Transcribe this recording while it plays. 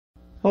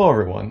Hello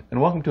everyone,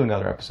 and welcome to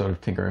another episode of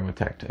Tinkering with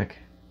Techtic.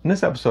 In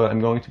this episode, I'm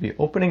going to be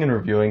opening and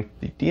reviewing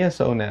the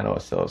DSO Nano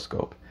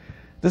oscilloscope.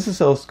 This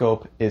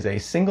oscilloscope is a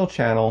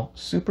single-channel,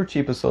 super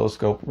cheap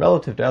oscilloscope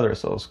relative to other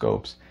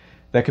oscilloscopes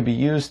that can be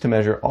used to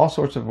measure all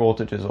sorts of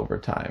voltages over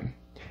time.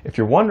 If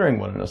you're wondering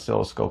what an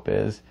oscilloscope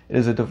is, it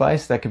is a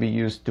device that can be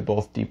used to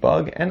both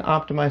debug and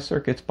optimize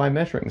circuits by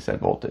measuring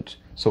said voltage.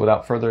 So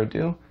without further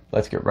ado,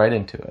 let's get right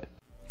into it.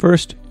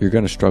 First, you're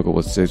going to struggle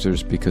with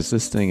scissors because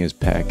this thing is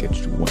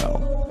packaged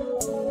well.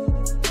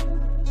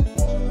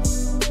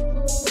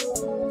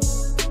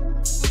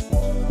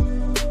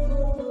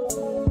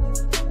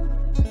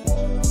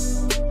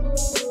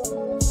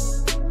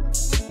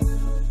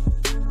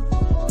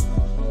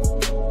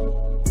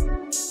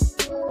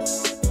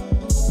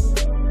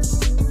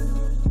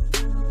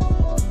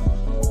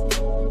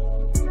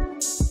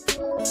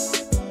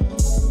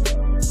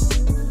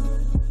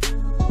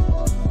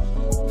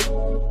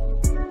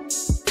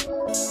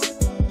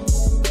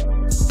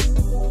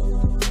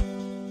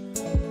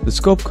 The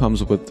scope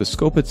comes with the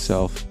scope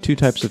itself, two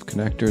types of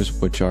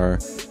connectors, which are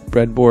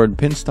breadboard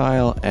pin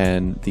style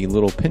and the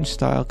little pinch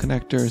style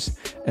connectors,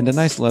 and a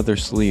nice leather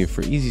sleeve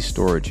for easy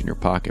storage in your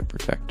pocket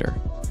protector.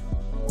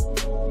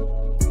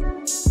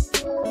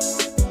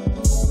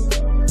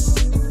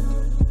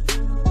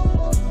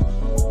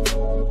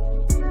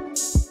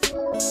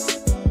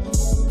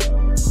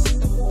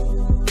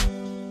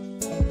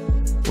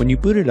 When you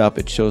boot it up,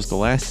 it shows the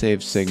last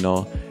saved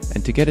signal,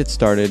 and to get it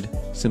started,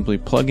 simply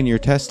plug in your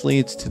test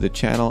leads to the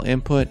channel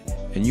input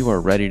and you are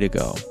ready to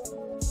go.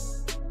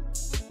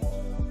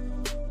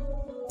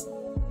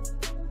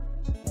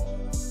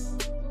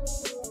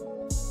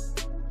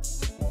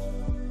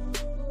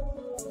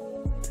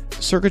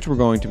 The circuit we're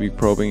going to be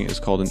probing is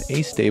called an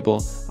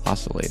astable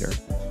oscillator.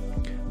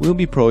 We'll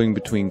be probing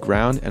between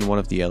ground and one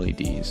of the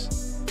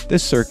LEDs.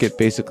 This circuit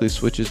basically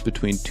switches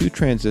between two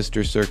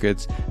transistor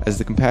circuits as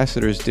the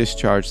capacitors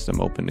discharge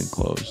them open and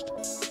closed.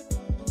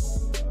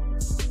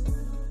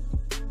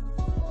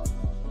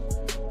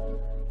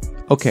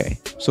 Okay,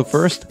 so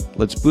first,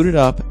 let's boot it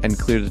up and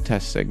clear the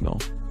test signal.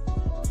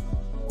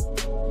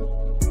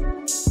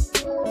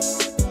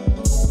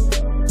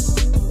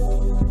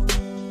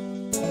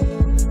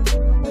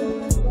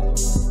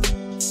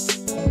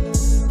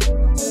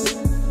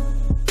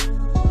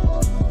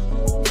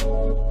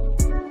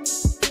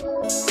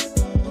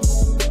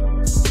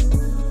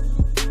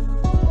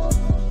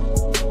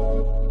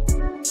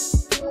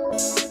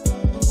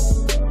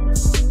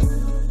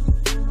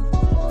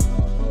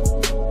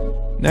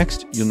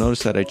 Next, you'll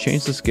notice that I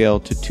changed the scale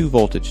to 2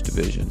 voltage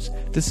divisions.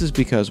 This is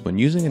because when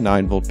using a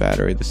 9-volt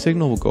battery, the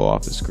signal will go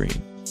off the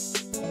screen.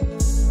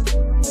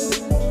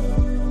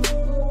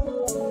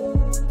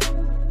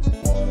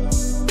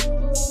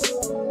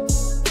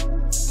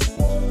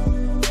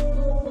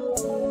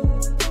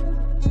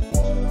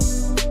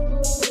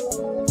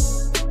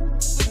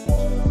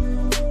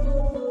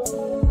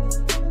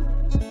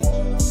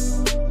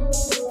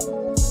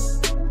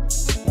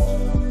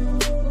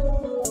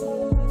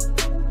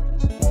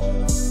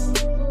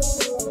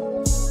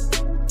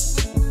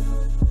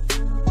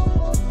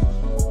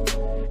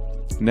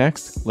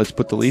 Next, let's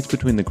put the leads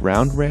between the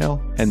ground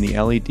rail and the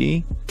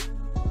LED.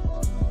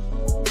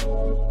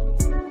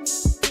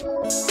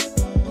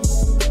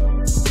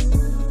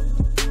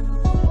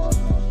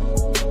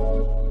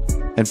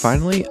 And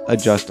finally,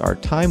 adjust our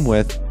time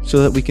width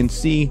so that we can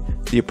see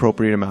the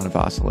appropriate amount of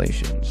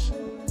oscillations.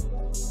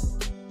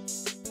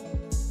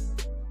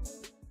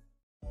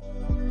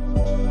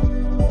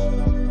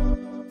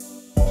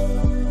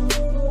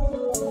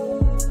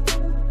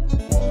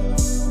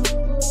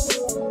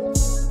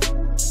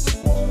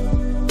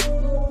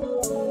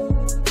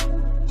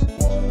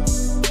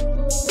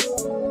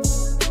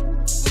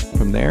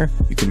 From there,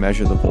 you can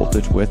measure the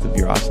voltage width of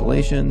your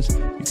oscillations,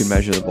 you can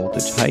measure the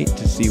voltage height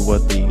to see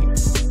what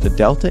the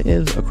delta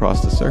is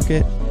across the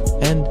circuit,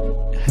 and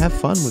have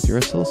fun with your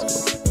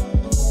oscilloscope.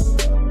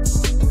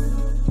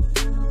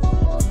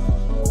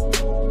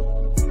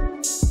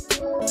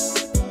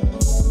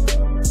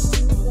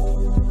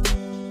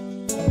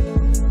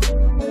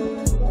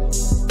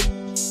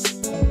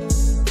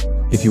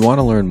 If you want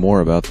to learn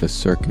more about this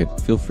circuit,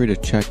 feel free to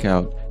check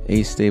out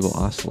astable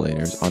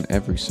oscillators on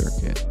every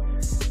circuit.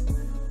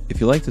 If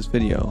you like this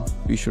video,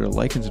 be sure to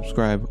like and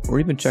subscribe, or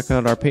even check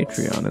out our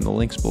Patreon in the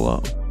links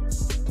below.